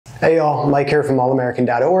Hey y'all, Mike here from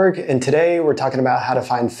allamerican.org, and today we're talking about how to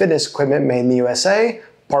find fitness equipment made in the USA,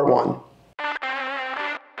 part 1.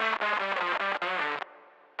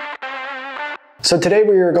 So today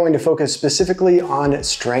we are going to focus specifically on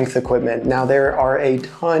strength equipment. Now there are a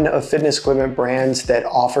ton of fitness equipment brands that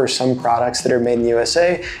offer some products that are made in the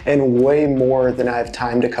USA and way more than I have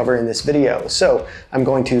time to cover in this video. So I'm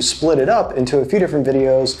going to split it up into a few different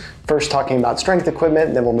videos, first talking about strength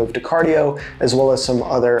equipment, then we'll move to cardio, as well as some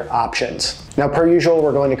other options. Now, per usual,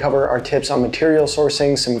 we're going to cover our tips on material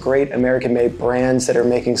sourcing, some great American-made brands that are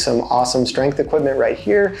making some awesome strength equipment right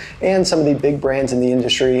here, and some of the big brands in the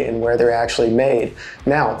industry and where they're actually made.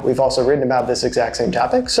 Now, we've also written about this exact same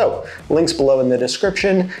topic, so links below in the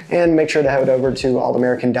description, and make sure to head over to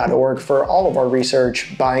allamerican.org for all of our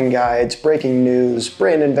research, buying guides, breaking news,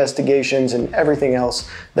 brand investigations, and everything else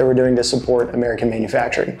that we're doing to support American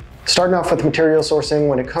manufacturing. Starting off with material sourcing,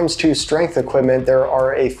 when it comes to strength equipment, there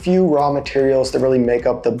are a few raw materials that really make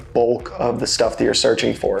up the bulk of the stuff that you're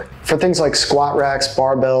searching for. For things like squat racks,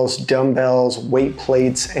 barbells, dumbbells, weight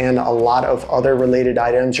plates, and a lot of other related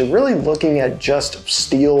items, you're really looking at just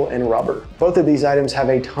steel and rubber. Both of these items have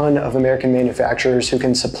a ton of American manufacturers who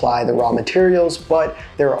can supply the raw materials, but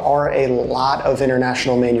there are a lot of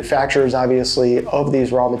international manufacturers, obviously, of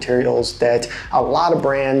these raw materials that a lot of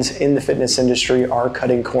brands in the fitness industry are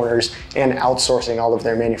cutting corners and outsourcing all of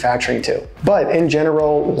their manufacturing to. But in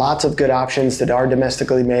general, lots of good options that are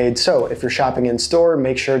domestically made. So if you're shopping in store,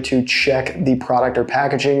 make sure to check the product or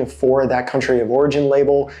packaging for that country of origin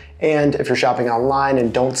label. And if you're shopping online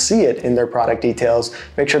and don't see it in their product details,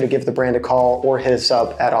 make sure to give the brand a call or hit us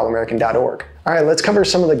up at allamerican.org. All right, let's cover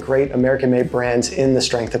some of the great American-made brands in the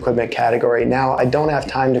strength equipment category. Now, I don't have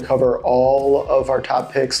time to cover all of our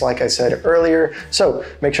top picks, like I said earlier, so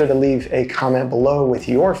make sure to leave a comment below with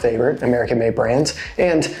your favorite American-made brands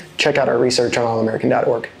and check out our research on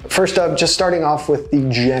allamerican.org. First up, just starting off with the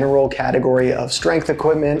general category of strength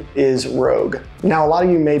equipment is Rogue. Now, a lot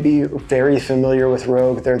of you may be very familiar with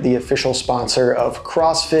Rogue. They're the official sponsor of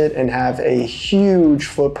CrossFit and have a huge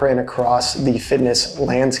footprint across the fitness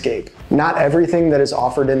landscape. Not everything that is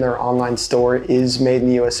offered in their online store is made in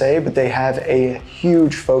the USA, but they have a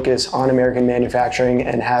huge focus on American manufacturing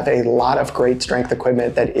and have a lot of great strength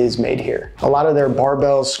equipment that is made here. A lot of their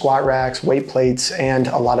barbells, squat racks, weight plates, and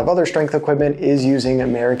a lot of other strength equipment is using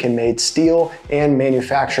American-made steel and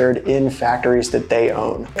manufactured in factories that they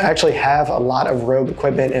own. I actually have a lot of Rogue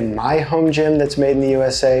equipment in my home gym that's made in the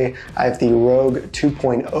USA. I have the Rogue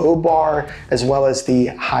 2.0 bar, as well as the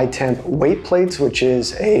Hi-Temp weight plates, which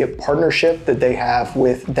is a partnership that they have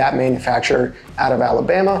with that manufacturer out of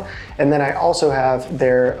Alabama. And then I also have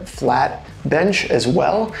their flat bench as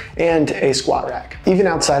well and a squat rack. Even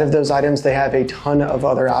outside of those items, they have a ton of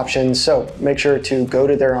other options. So make sure to go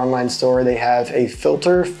to their online store. They have a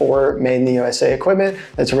filter for made in the USA equipment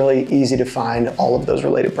that's really easy to find all of those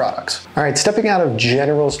related products. All right, stepping out of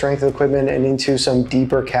general strength equipment and into some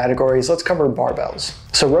deeper categories, let's cover barbells.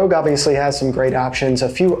 So Rogue obviously has some great options, a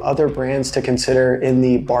few other brands to consider in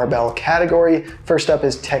the barbell category. First up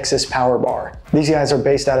is Texas Power Bar. These guys are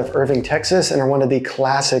based out of Irving, Texas, and are one of the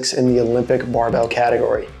classics in the Olympic barbell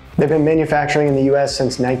category. They've been manufacturing in the US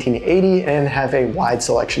since 1980 and have a wide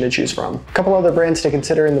selection to choose from. A couple other brands to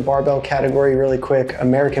consider in the barbell category really quick.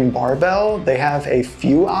 American Barbell, they have a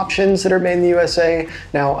few options that are made in the USA.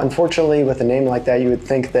 Now, unfortunately, with a name like that, you would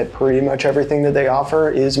think that pretty much everything that they offer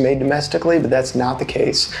is made domestically, but that's not the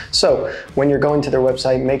case. So when you're going to their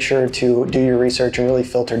website, make sure to do your research and really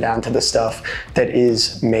filter down to the stuff that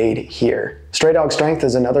is made here. Stray Dog Strength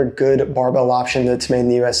is another good barbell option that's made in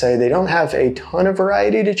the USA. They don't have a ton of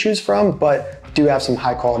variety to choose from, but do have some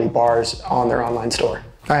high quality bars on their online store.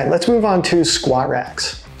 All right, let's move on to squat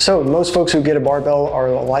racks. So most folks who get a barbell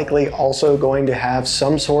are likely also going to have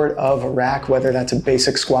some sort of rack, whether that's a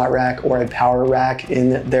basic squat rack or a power rack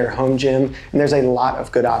in their home gym. And there's a lot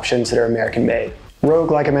of good options that are American made.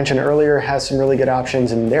 Rogue, like I mentioned earlier, has some really good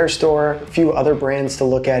options in their store. A few other brands to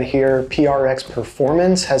look at here. PRX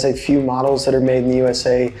Performance has a few models that are made in the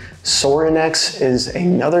USA. Sorinex is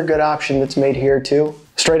another good option that's made here too.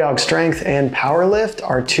 Stray Dog Strength and Powerlift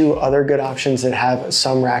are two other good options that have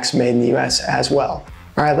some racks made in the US as well.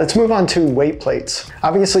 All right, let's move on to weight plates.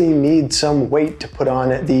 Obviously, you need some weight to put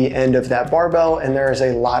on the end of that barbell, and there is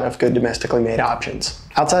a lot of good domestically made options.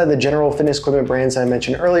 Outside of the general fitness equipment brands I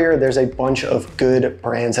mentioned earlier, there's a bunch of good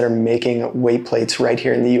brands that are making weight plates right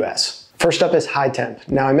here in the US. First up is Hi-Temp.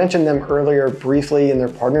 Now I mentioned them earlier briefly in their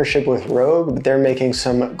partnership with Rogue, but they're making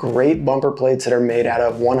some great bumper plates that are made out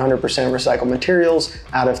of 100% recycled materials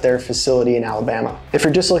out of their facility in Alabama. If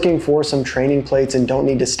you're just looking for some training plates and don't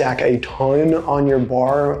need to stack a ton on your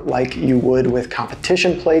bar like you would with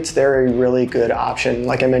competition plates, they're a really good option.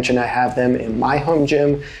 Like I mentioned, I have them in my home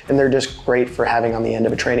gym and they're just great for having on the end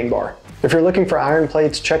of a training bar. If you're looking for iron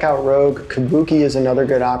plates, check out Rogue. Kabuki is another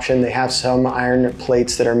good option. They have some iron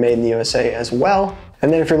plates that are made in the USA as well.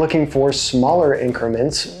 And then if you're looking for smaller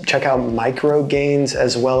increments, check out Micro Gains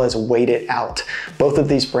as well as Weight It Out. Both of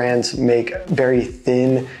these brands make very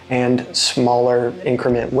thin and smaller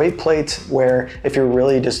increment weight plates where if you're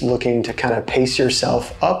really just looking to kind of pace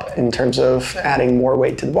yourself up in terms of adding more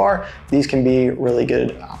weight to the bar, these can be really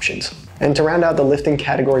good options. And to round out the lifting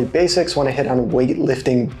category basics, want to hit on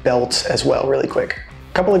weightlifting belts as well really quick.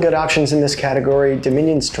 A couple of good options in this category.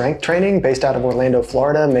 Dominion Strength Training, based out of Orlando,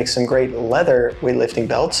 Florida, makes some great leather weightlifting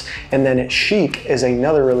belts. And then Chic is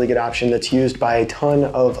another really good option that's used by a ton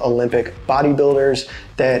of Olympic bodybuilders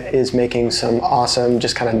that is making some awesome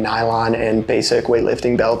just kind of nylon and basic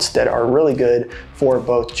weightlifting belts that are really good for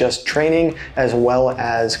both just training as well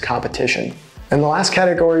as competition. And the last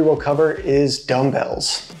category we'll cover is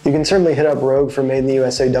dumbbells. You can certainly hit up Rogue for Made in the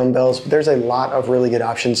USA dumbbells, but there's a lot of really good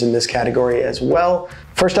options in this category as well.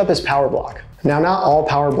 First up is Power Block. Now, not all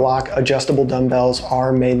Power Block adjustable dumbbells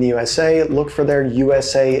are made in the USA. Look for their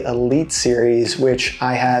USA Elite series, which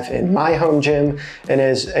I have in my home gym and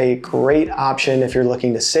is a great option if you're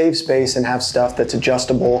looking to save space and have stuff that's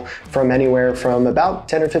adjustable from anywhere from about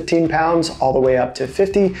 10 or 15 pounds all the way up to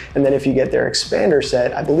 50. And then if you get their expander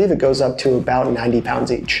set, I believe it goes up to about 90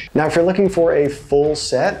 pounds each. Now, if you're looking for a full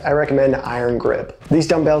set, I recommend Iron Grip. These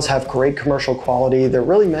dumbbells have great commercial quality. They're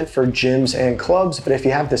really meant for gyms and clubs, but if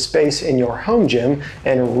you have the space in your home gym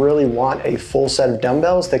and really want a full set of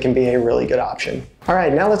dumbbells, that can be a really good option. All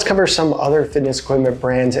right, now let's cover some other fitness equipment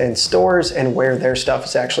brands and stores and where their stuff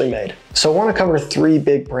is actually made. So I want to cover three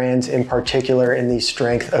big brands in particular in the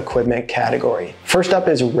strength equipment category. First up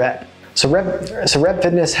is Rep. So Rep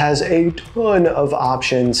Fitness has a ton of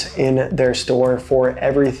options in their store for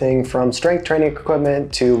everything from strength training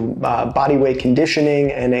equipment to body weight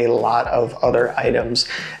conditioning and a lot of other items.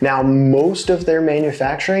 Now, most of their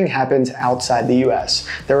manufacturing happens outside the US.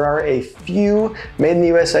 There are a few made in the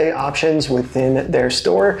USA options within their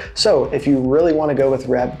store. So if you really want to go with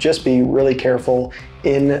Rep, just be really careful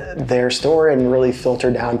in their store and really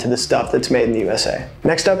filter down to the stuff that's made in the USA.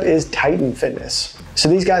 Next up is Titan Fitness. So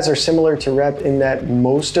these guys are similar to Rep in that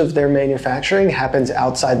most of their manufacturing happens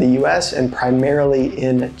outside the US and primarily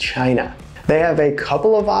in China. They have a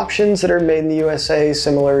couple of options that are made in the USA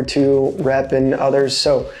similar to Rep and others.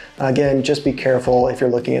 So again, just be careful if you're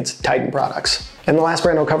looking at Titan products. And the last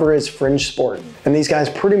brand I'll cover is Fringe Sport. And these guys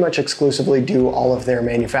pretty much exclusively do all of their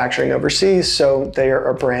manufacturing overseas, so they are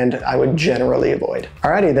a brand I would generally avoid.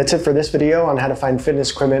 Alrighty, that's it for this video on how to find fitness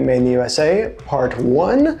equipment made in the USA, part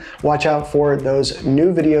 1. Watch out for those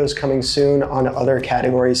new videos coming soon on other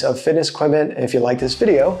categories of fitness equipment. And if you like this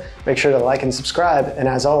video, make sure to like and subscribe. And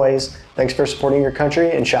as always, thanks for supporting your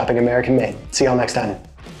country and shopping American made. See y'all next time.